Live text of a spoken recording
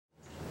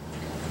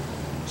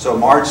So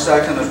March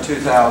 2nd of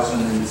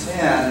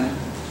 2010,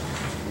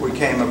 we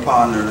came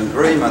upon an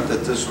agreement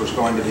that this was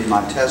going to be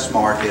my test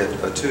market,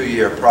 a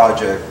 2-year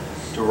project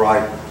to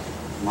write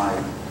my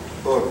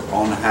book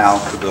on how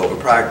to build a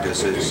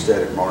practice at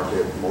aesthetic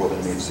market more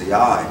than meets the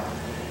eye.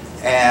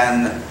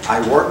 And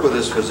I worked with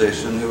this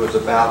physician who was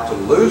about to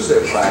lose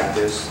their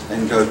practice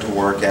and go to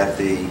work at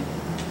the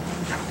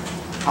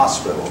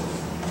hospital.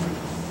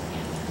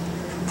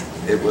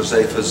 It was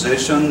a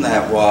physician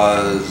that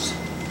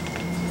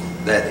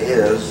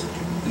is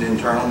in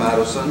internal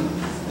medicine,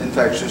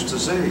 infectious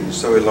disease.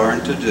 So he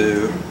learned to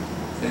do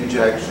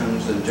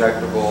injections,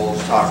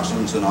 injectables,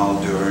 toxins, and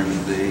all during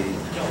the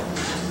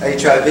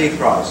HIV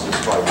crisis,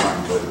 quite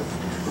frankly,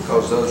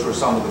 because those were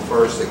some of the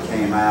first that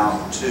came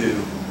out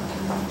to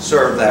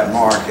serve that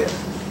market.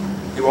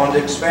 He wanted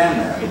to expand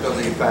that because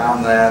he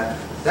found that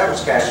that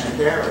was cash and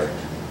carry.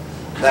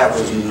 That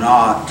was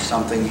not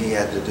something he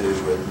had to do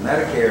with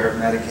Medicare,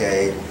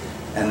 Medicaid,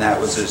 and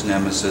that was his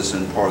nemesis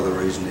and part of the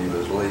reason he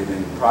was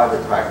leaving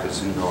private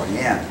practice and going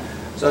in.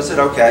 So I said,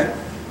 okay,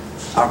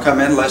 I'll come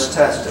in, let's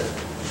test it.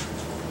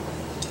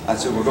 I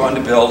said, we're going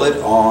to build it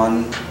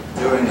on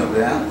doing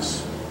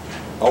events,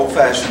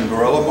 old-fashioned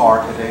guerrilla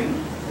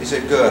marketing. He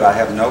said, good, I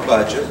have no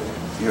budget,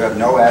 you have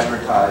no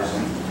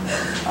advertising.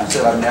 I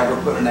said, I've never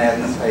put an ad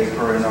in the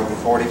paper in over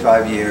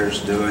 45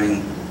 years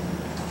doing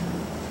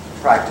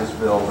practice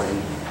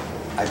building.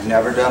 I've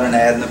never done an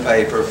ad in the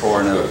paper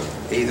for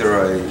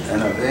either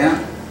an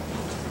event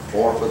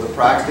or for the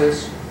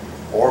practice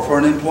or for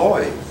an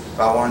employee. If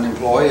I want an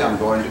employee, I'm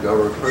going to go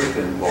recruit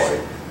an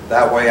employee.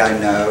 That way I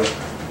know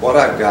what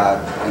I've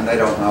got and they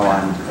don't know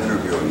I'm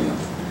interviewing them.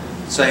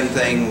 Same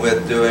thing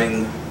with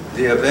doing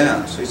the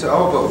events. He said,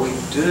 oh, but we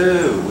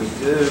do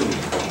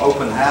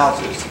open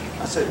houses.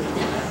 I said,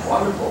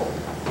 wonderful.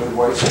 Good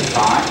waste of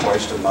time,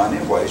 waste of money,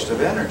 waste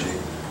of energy.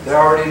 They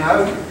already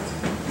know you.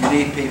 You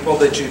need people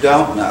that you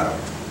don't know.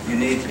 You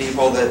need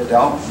people that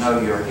don't know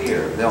you're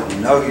here. They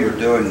don't know you're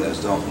doing this,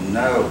 don't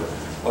know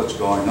what's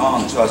going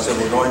on. So I said,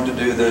 we're going to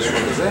do this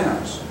with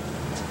events.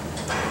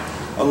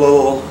 A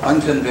little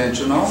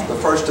unconventional. The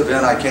first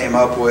event I came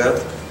up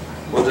with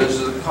was this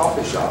is a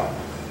coffee shop.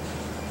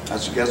 I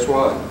said, guess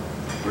what?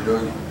 We're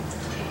doing it.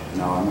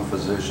 No, I'm a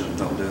physician,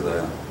 don't do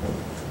that.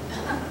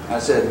 I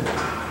said,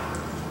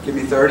 give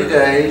me 30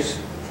 days.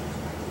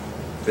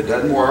 If it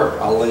doesn't work,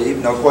 I'll leave,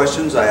 no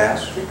questions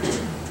asked.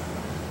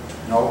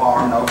 No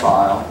harm, no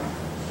foul.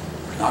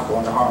 Not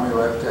going to harm your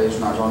reputation,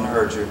 not going to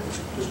hurt you.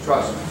 Just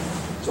trust me.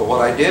 So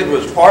what I did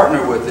was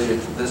partner with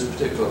this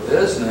particular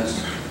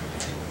business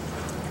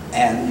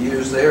and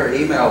use their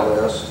email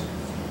list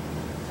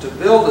to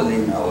build an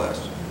email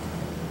list.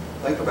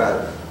 Think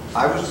about it.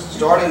 I was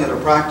starting at a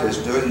practice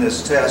doing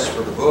this test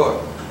for the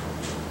book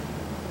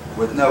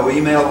with no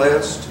email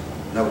list,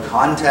 no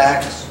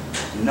contacts,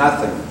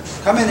 nothing.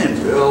 Come in and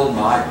build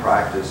my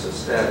practice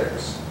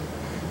aesthetics.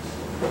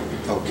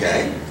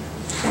 Okay.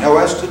 No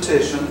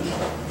esthetician,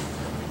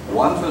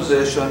 one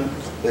physician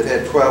that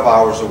had 12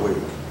 hours a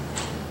week.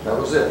 That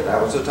was it.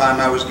 That was the time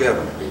I was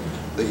given.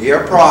 The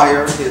year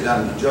prior, he had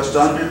done just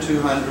under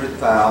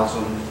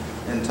 200,000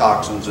 in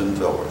toxins and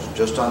fillers.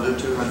 Just under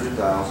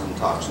 200,000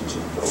 toxins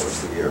and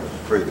fillers the year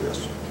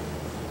previous.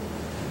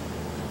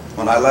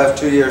 When I left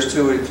 2 years,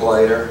 2 weeks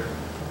later,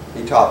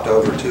 he topped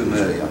over 2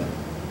 million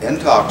in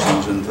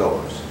toxins and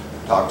fillers.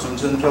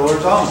 Toxins and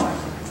fillers only.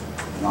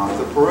 Not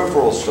the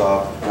peripheral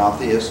stuff, not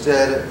the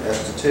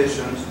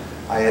estheticians.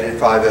 I added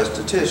 5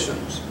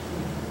 estheticians.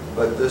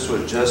 But this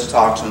was just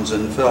toxins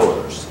and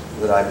fillers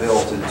that I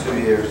built in 2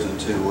 years and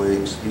 2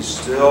 weeks. He's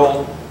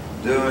still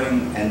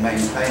doing and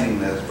maintaining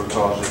this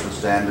because of the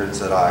standards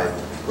that I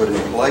put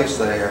in place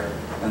there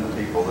and the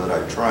people that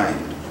I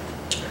trained.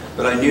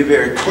 But I knew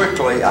very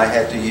quickly I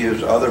had to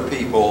use other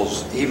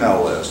people's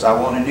email list. I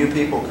wanted new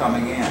people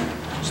coming in.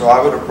 So I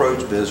would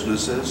approach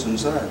businesses and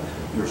say,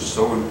 you're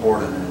so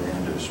important in the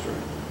industry.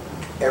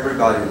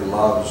 Everybody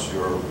loves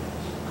your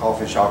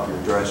coffee shop,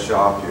 your dress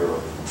shop, your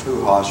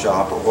hoo-ha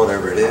shop, or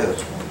whatever it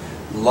is.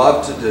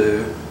 Love to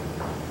do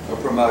a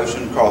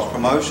promotion,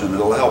 cross-promotion.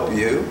 It'll help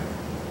you.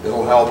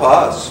 It'll help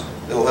us.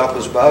 It'll help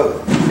us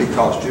both. It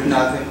costs you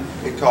nothing.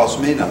 It costs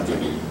me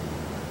nothing.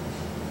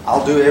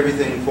 I'll do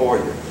everything for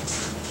you.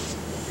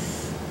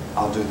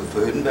 I'll do the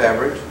food and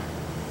beverage.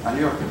 I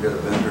knew I could get a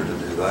vendor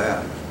to do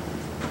that.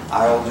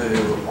 I'll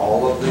do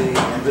all of the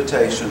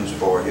invitations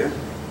for you.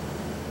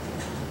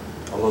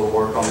 A little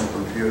work on the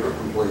computer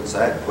completes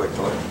that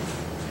quickly.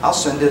 I'll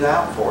send it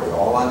out for you.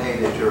 All I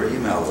need is your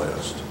email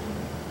list.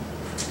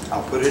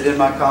 I'll put it in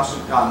my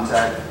constant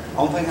contact.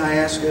 Only thing I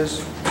ask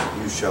is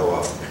you show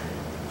up.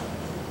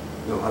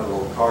 You'll have a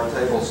little card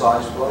table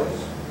size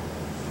place.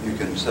 You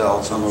can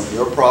sell some of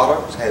your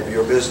products, have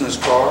your business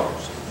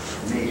cards,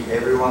 meet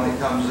everyone that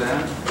comes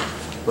in,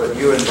 but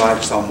you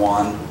invite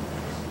someone,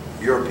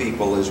 your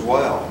people as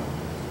well.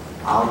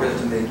 I'll get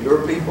to meet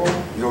your people,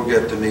 you'll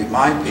get to meet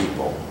my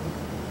people.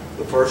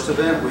 The first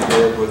event we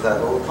did was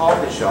that little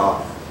coffee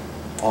shop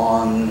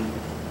on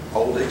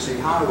Old Dixie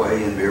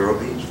Highway in Vero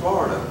Beach,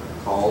 Florida,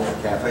 called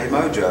Cafe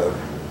Mojo.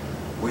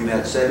 We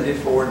met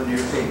 74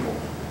 new people.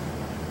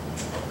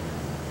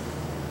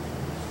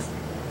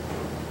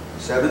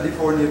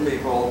 74 new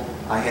people.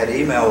 I had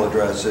email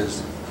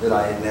addresses that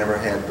I had never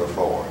had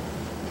before.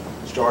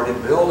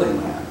 Started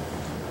building that.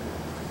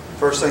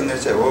 First thing they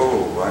said,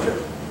 whoa,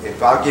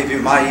 if I give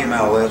you my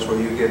email list,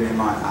 will you give me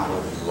mine? I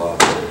would love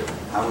to.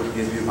 I would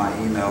give you my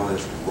email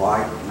list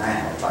right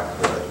now if I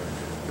could.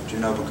 But you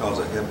know, because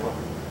of HIPAA,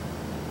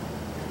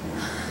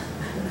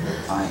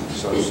 I am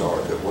so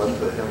sorry. If it wasn't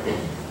for HIPAA,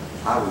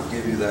 I would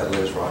give you that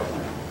list right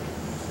now.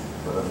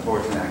 But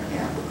unfortunately, I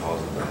can't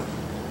because of that.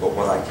 But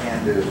what I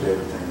can do is do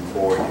everything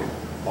for you.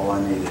 All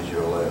I need is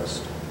your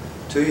list.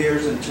 2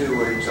 years and 2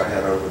 weeks, I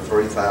had over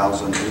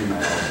 3,000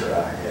 emails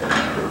that I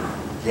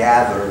had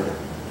gathered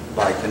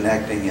by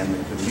connecting in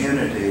the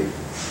community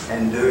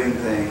and doing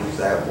things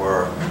that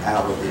were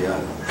out of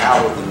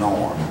the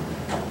norm.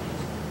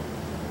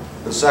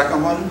 The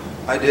second one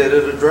I did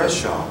at a dress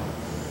shop.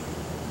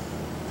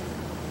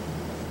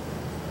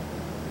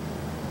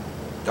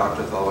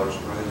 Dr. Thuller's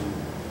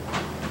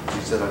crazy.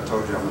 He said, I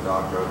told you I'm a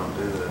doctor, I don't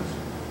do this.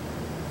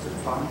 I said,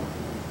 fine.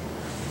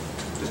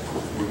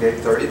 We gave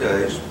 30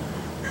 days.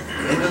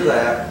 Into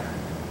that,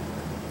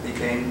 he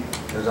came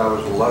as I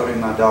was loading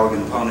my dog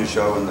and pony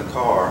show in the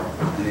car,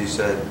 and he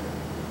said,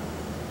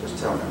 just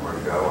tell me where to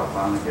go. I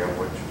finally get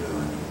what you're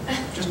doing.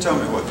 Just tell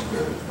me what to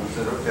do. I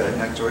said, okay,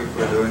 next week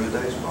we're doing a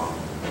day spa.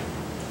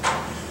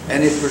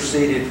 And it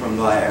proceeded from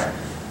there.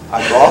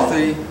 I brought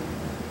the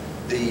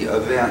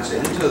events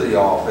into the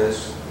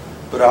office,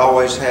 but I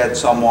always had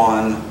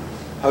someone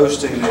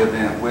hosting the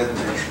event with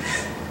me.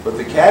 But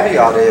the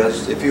caveat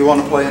is, if you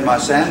want to play in my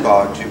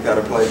sandbox, you've got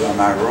to play by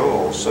my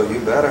rules, so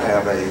you better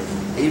have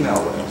an email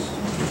list.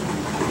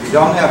 If you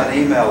don't have an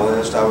email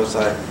list, I would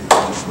say,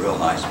 it's real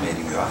nice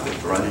meeting you. I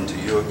have to run into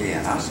you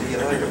again. I'll see you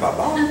later.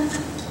 Bye-bye.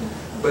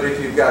 But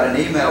if you've got an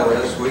email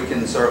list, we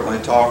can certainly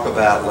talk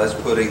about let's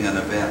putting an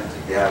event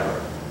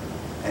together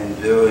and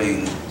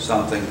doing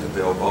something to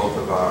build both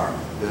of our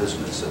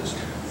businesses.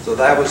 So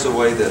that was the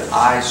way that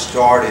I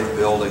started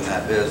building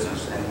that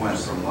business and went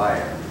from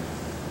there.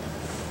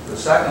 The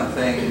second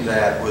thing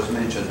that was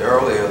mentioned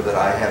earlier that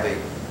I have a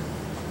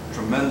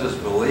tremendous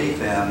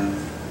belief in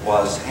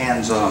was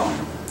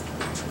hands-on.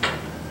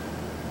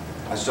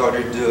 I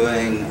started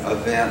doing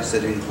events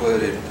that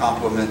included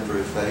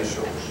complimentary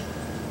facials.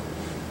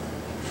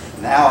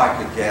 Now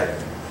I could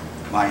get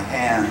my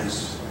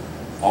hands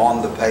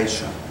on the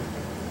patient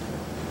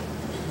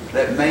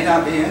that may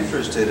not be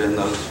interested in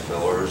those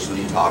fillers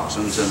and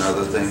toxins and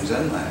other things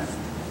in there.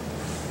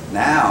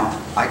 Now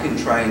I can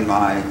train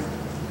my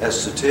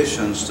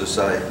estheticians to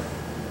say,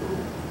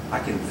 I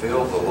can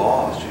feel the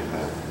loss you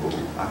have.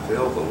 Ooh, I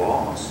feel the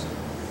loss.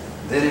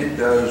 Then it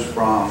goes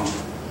from,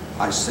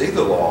 I see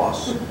the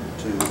loss,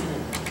 to,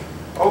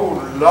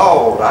 oh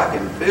Lord, I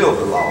can feel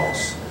the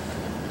loss.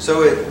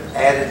 So it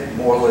added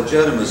more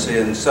legitimacy,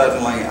 and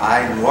suddenly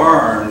I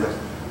learned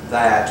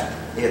that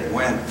it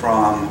went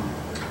from,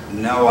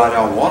 no, I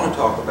don't want to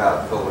talk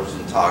about fillers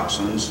and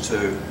toxins,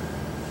 to,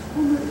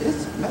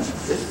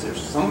 is there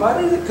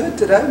somebody that could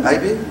today?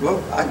 Maybe.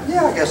 Well,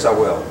 yeah, I guess I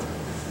will.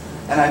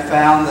 And I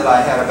found that I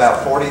had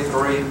about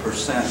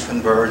 43%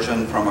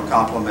 conversion from a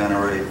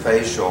complimentary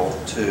facial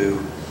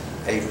to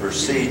a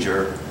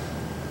procedure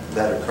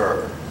that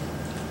occurred.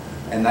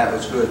 And that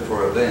was good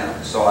for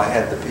events. So I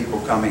had the people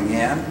coming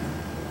in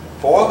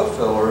for the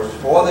fillers,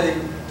 for the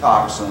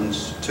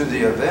toxins, to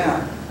the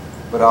event,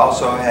 but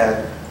also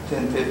had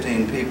 10,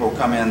 15 people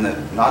come in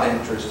that not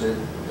interested,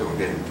 that were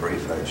getting free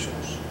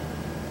facials.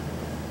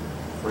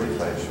 Free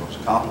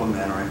facials,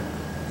 complimentary,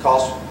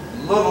 costs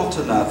little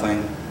to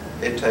nothing.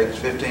 It takes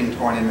 15,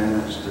 20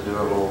 minutes to do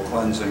a little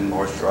cleansing,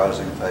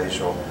 moisturizing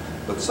facial,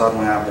 but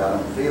suddenly I've got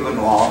them feeling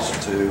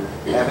lost to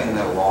having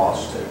their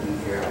loss taken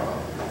care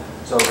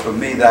of. So for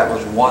me, that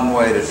was one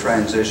way to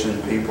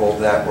transition people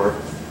that were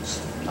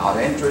not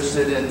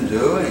interested in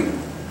doing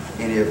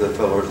any of the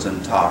fillers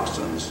and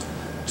toxins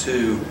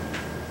to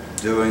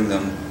doing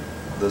them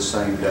the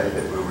same day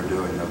that we were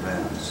doing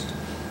events.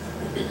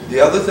 The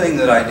other thing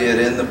that I did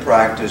in the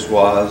practice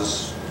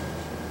was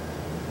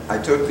I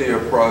took the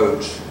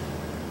approach,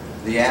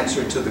 the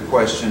answer to the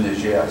question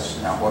is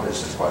yes. Now what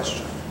is the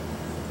question?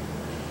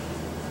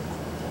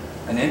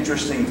 An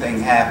interesting thing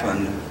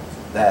happened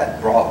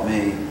that brought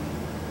me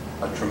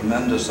a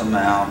tremendous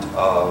amount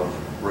of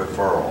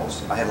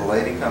referrals. I had a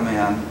lady come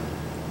in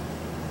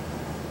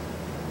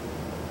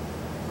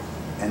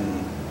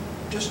and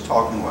just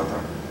talking with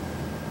her,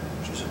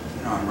 she said,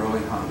 you know, I'm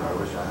really hungry. I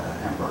wish I had a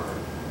hamburger.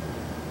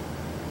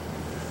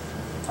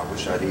 I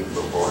wish I'd eat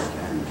before I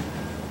came.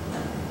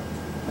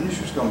 I knew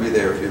she was going to be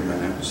there a few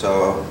minutes.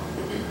 So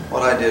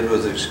what I did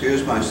was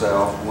excuse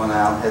myself, went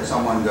out, had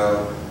someone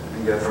go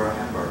and get her a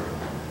hamburger.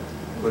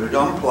 Put it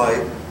on a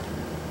plate,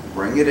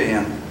 bring it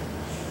in.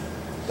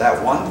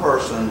 That one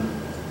person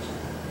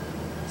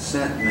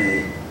sent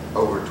me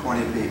over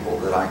 20 people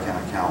that I can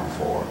account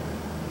for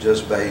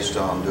just based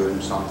on doing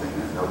something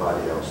that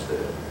nobody else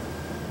did.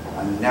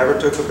 I never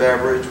took a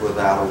beverage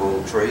without a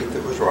little treat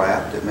that was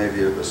wrapped. It may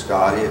be a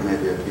biscotti, it may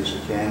be a piece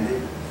of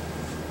candy.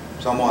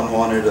 Someone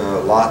wanted a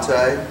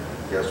latte.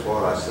 Guess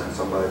what? I sent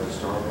somebody to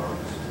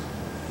Starbucks.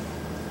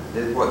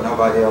 did what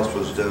nobody else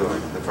was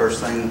doing. The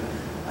first thing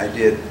I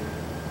did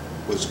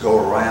was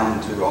go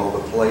around to all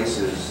the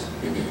places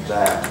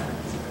that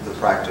the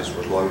practice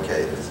was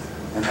located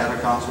and had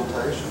a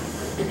consultation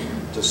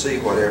to see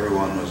what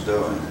everyone was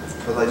doing.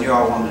 Because I knew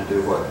I wanted to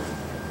do what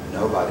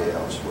nobody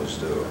else was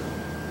doing.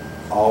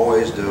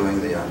 Always doing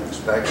the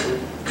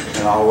unexpected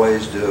and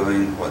always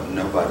doing what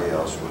nobody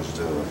else was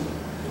doing.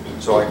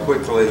 So I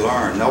quickly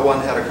learned. No one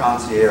had a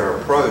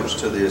concierge approach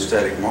to the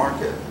aesthetic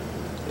market.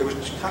 It was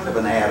kind of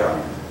an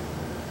add-on.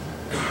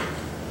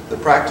 The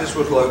practice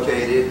was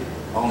located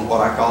on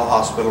what I call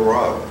Hospital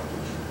Row.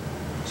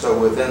 So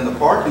within the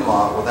parking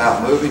lot,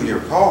 without moving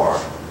your car,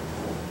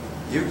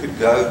 you could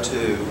go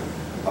to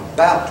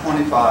about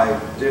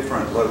 25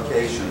 different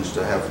locations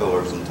to have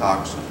fillers and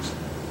toxins,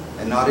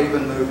 and not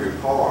even move your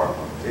car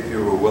if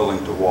you were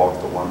willing to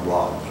walk the 1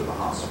 block to the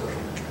hospital.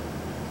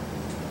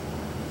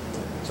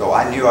 So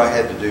I knew I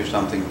had to do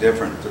something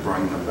different to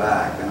bring them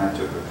back, and I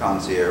took a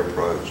concierge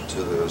approach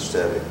to the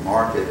aesthetic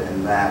market,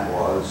 and that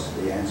was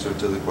the answer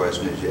to the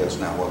question is yes.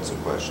 Now what's the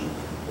question?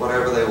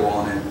 Whatever they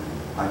wanted,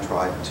 I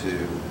tried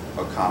to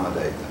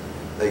accommodate them.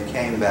 They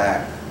came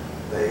back.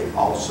 They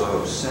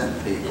also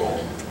sent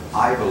people,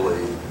 I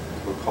believe,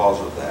 because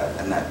of that,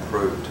 and that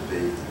proved to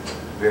be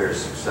very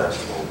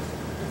successful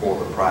for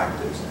the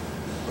practice.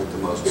 But the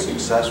most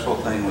successful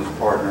thing was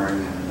partnering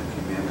in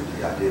the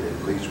community. I did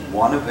at least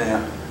one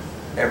event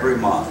every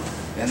month.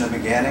 In the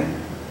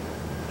beginning,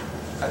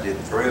 I did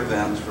 3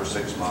 events for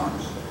 6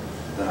 months.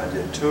 Then I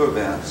did 2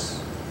 events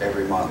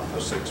every month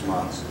for 6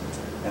 months.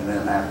 And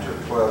then after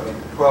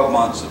 12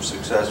 months of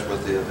success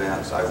with the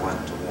events, I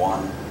went to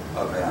 1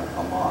 event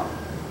a month.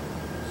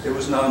 It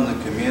was known in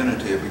the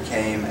community. It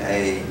became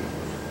a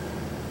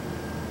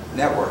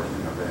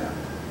networking event.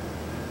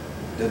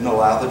 Didn't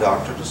allow the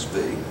doctor to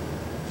speak.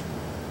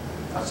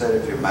 I said,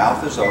 if your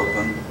mouth is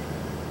open,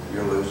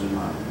 you're losing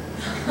money.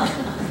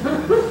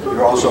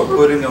 You're also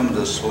putting them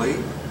to sleep.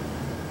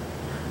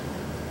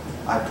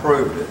 I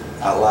proved it.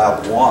 I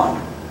allowed 1,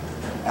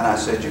 and I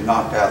said, you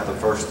knocked out the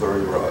first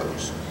 3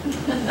 rows.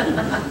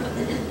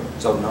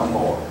 So no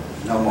more,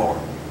 no more.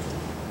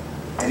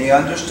 And he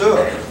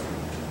understood.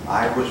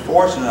 I was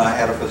fortunate I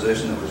had a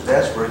physician that was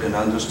desperate and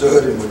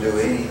understood and would do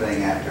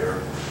anything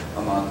after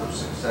a month of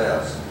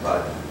success.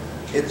 But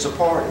it's a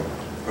party.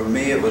 For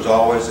me, it was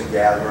always a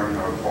gathering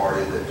or a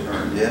party that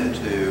turned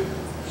into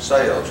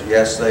sales.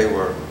 Yes, they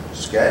were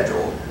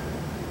scheduled.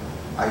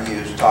 I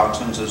used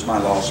toxins as my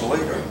loss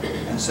leader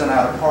and sent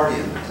out a party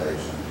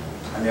invitation.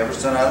 I never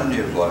sent out a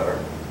newsletter.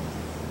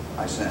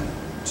 I sent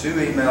 2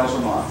 emails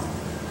a month.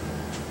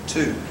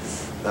 2.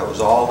 That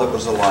was all that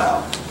was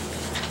allowed.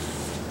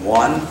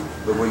 1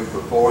 the week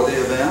before the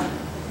event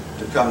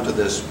to come to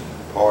this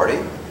party,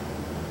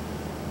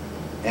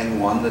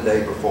 and 1 the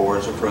day before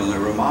as a friendly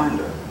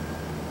reminder.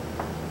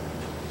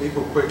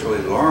 People quickly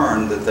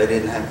learned that they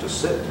didn't have to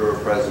sit through a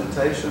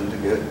presentation to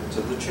get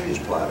to the cheese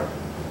platter.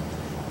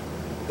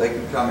 They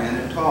could come in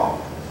and talk.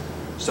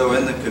 So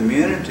in the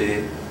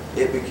community,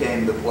 it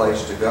became the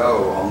place to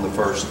go on the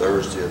first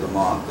Thursday of the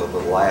month or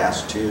the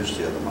last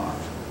Tuesday of the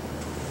month.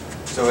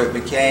 So it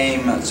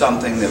became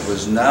something that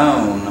was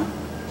known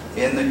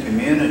in the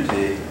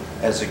community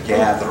as a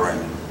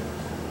gathering.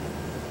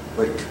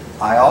 But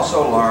I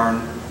also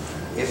learned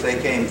if they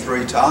came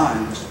 3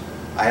 times,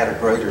 I had a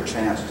greater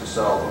chance to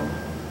sell them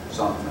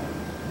something.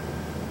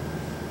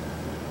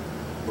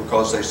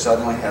 Because they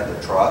suddenly had the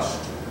trust,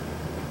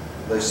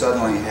 they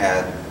suddenly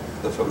had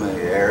the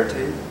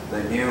familiarity,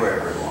 they knew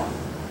everyone.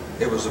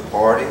 It was a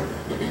party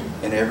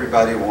and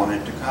everybody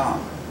wanted to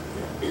come.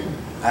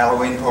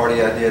 Halloween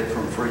party I did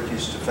from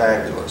freakish to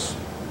fabulous.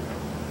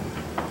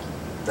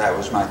 That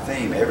was my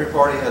theme. Every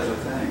party has a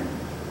theme.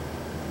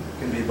 It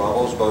can be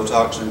bubbles,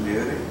 Botox, and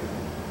beauty.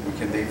 It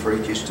can be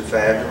freakish to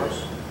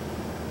fabulous.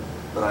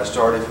 But I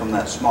started from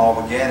that small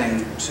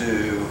beginning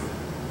to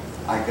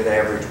I could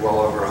average well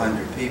over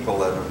 100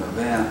 people at an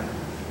event,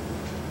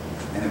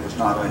 and it was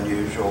not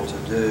unusual to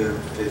do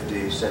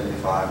 $50,000,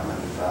 $75,000,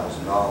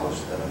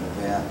 $100,000 at an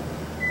event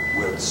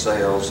with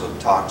sales of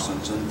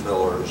toxins and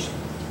fillers,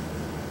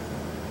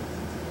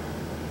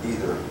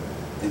 either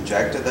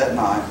injected that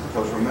night,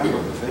 because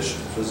remember, the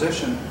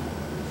physician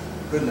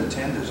couldn't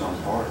attend his own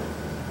party.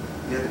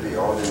 He had to be,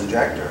 or the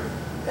injector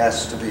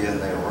has to be in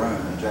their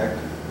room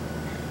injecting.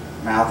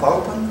 Mouth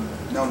open,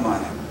 no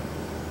money.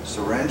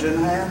 Syringe in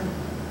hand,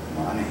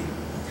 money.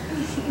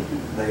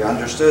 They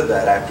understood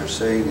that after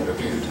seeing it a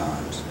few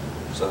times.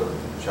 So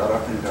shut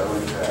up and go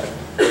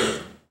inject.